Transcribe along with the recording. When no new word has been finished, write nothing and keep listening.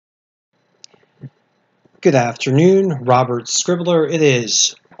Good afternoon, Robert Scribbler. It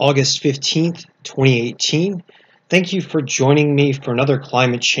is August 15th, 2018. Thank you for joining me for another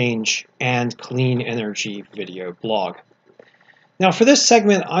climate change and clean energy video blog. Now for this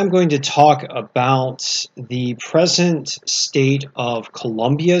segment, I'm going to talk about the present state of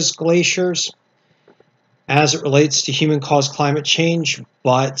Colombia's glaciers as it relates to human-caused climate change.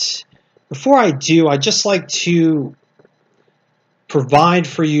 But before I do, I'd just like to provide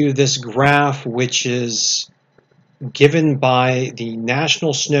for you this graph, which is given by the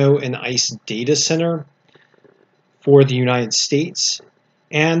National Snow and Ice Data Center for the United States.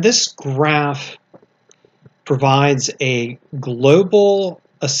 And this graph provides a global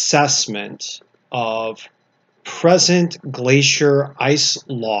assessment of present glacier ice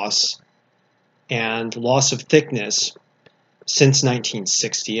loss and loss of thickness since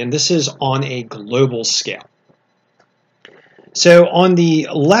 1960, and this is on a global scale. So on the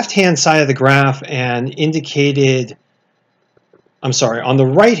left-hand side of the graph on the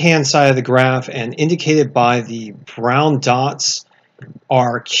right-hand side of the graph and indicated by the brown dots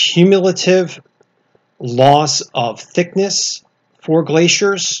are cumulative loss of thickness for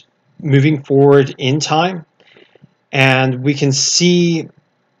glaciers moving forward in time. And we can see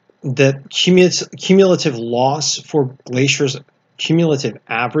that cumulative loss for glaciers, cumulative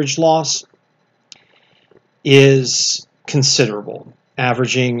average loss, is considerable,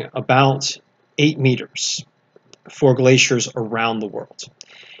 averaging about 8 meters for glaciers around the world.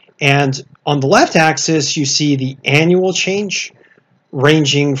 And on the left axis, you see the annual change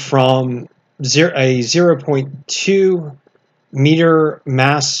ranging from a 0.2 meter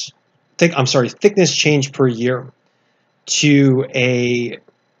thickness change per year to a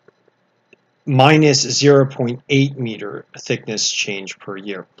minus 0.8 meter thickness change per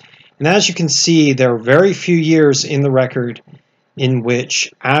year. And as you can see, there are very few years in the record in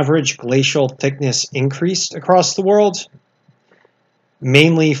which average glacial thickness increased across the world,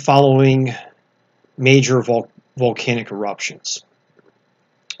 mainly following major volcanic eruptions,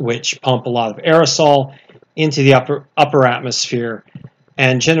 which pump a lot of aerosol into the upper atmosphere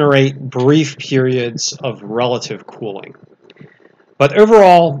and generate brief periods of relative cooling. But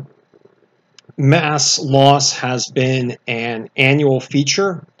overall, mass loss has been an annual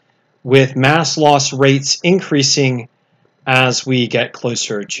feature, with mass loss rates increasing as we get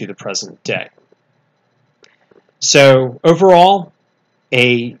closer to the present day. So overall,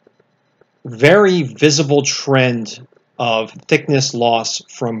 a very visible trend of thickness loss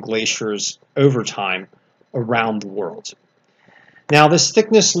from glaciers over time around the world. Now, this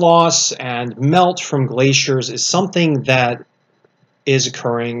thickness loss and melt from glaciers is something that is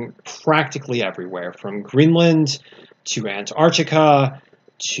occurring practically everywhere, from Greenland to Antarctica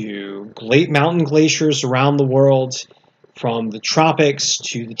to mountain glaciers around the world, from the tropics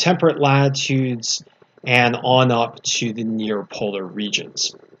to the temperate latitudes and on up to the near polar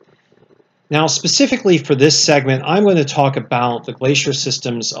regions. Now, specifically for this segment, I'm going to talk about the glacier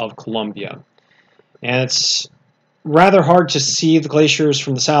systems of Colombia. And it's rather hard to see the glaciers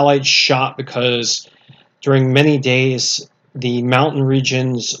from the satellite shot because during many days, the mountain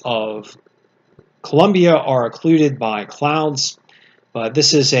regions of Colombia are occluded by clouds. But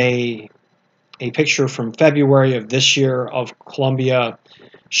this is a picture from February of this year of Colombia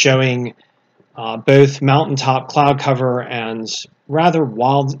showing both mountaintop cloud cover and rather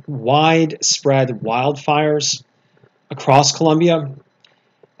widespread wildfires across Colombia.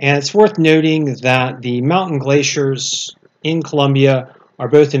 And it's worth noting that the mountain glaciers in Colombia are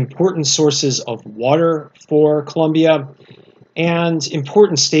both important sources of water for Colombia and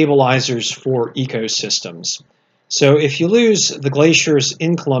important stabilizers for ecosystems. So if you lose the glaciers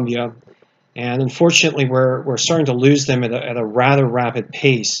in Colombia, and unfortunately we're starting to lose them at a rather rapid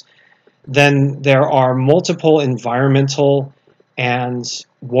pace, then there are multiple environmental and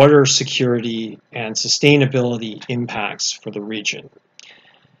water security and sustainability impacts for the region.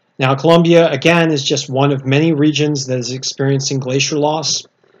 Now, Colombia, again, is just one of many regions that is experiencing glacier loss,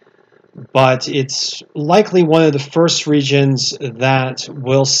 but it's likely one of the first regions that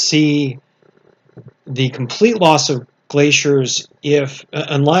will see the complete loss of glaciers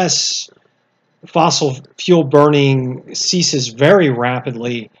unless fossil fuel burning ceases very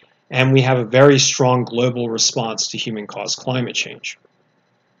rapidly and we have a very strong global response to human-caused climate change.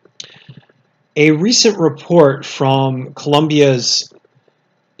 A recent report from Colombia's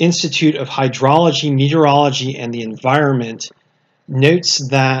Institute of Hydrology, Meteorology, and the Environment notes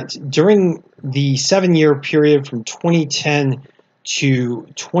that during the 7-year period from 2010 to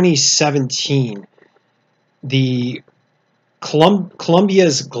 2017,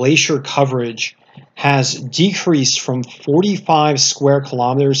 Colombia's glacier coverage has decreased from 45 square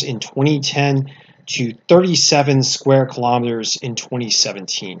kilometers in 2010 to 37 square kilometers in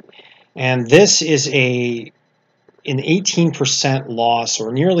 2017. And this is an 18% loss,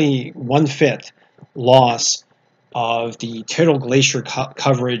 or nearly 1/5 loss of the total glacier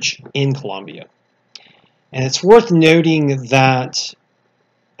coverage in Colombia. And it's worth noting that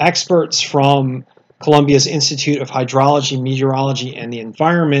experts from Colombia's Institute of Hydrology, Meteorology, and the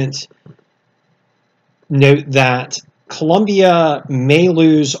Environment note that Colombia may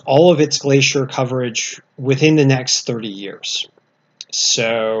lose all of its glacier coverage within the next 30 years.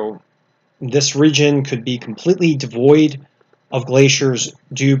 So this region could be completely devoid of glaciers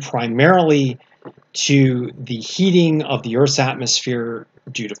due primarily to the heating of the Earth's atmosphere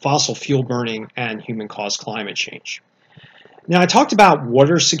due to fossil fuel burning and human-caused climate change. Now, I talked about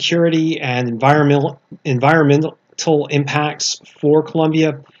water security and environmental impacts for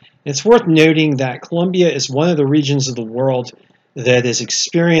Colombia. It's worth noting that Colombia is one of the regions of the world that is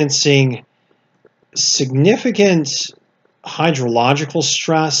experiencing significant hydrological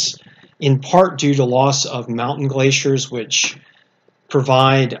stress, in part due to loss of mountain glaciers, which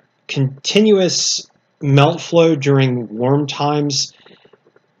provide continuous melt flow during warm times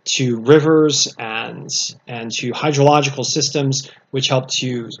to rivers and to hydrological systems, which help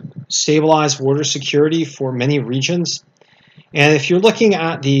to stabilize water security for many regions. And if you're looking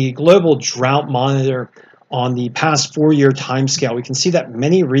at the global drought monitor on the past 4-year timescale, we can see that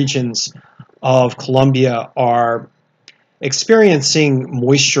many regions of Colombia are experiencing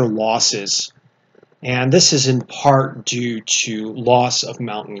moisture losses. And this is in part due to loss of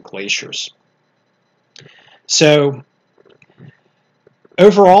mountain glaciers. So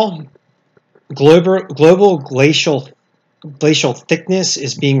overall, global glacial thickness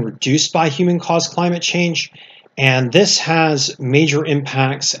is being reduced by human-caused climate change, and this has major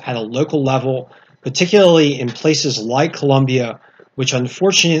impacts at a local level, particularly in places like Colombia, which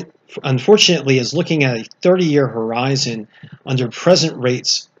unfortunately is looking at a 30-year horizon under present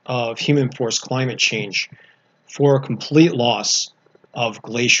rates of human-forced climate change for a complete loss of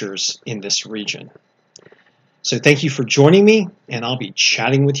glaciers in this region. So thank you for joining me, and I'll be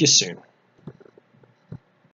chatting with you soon.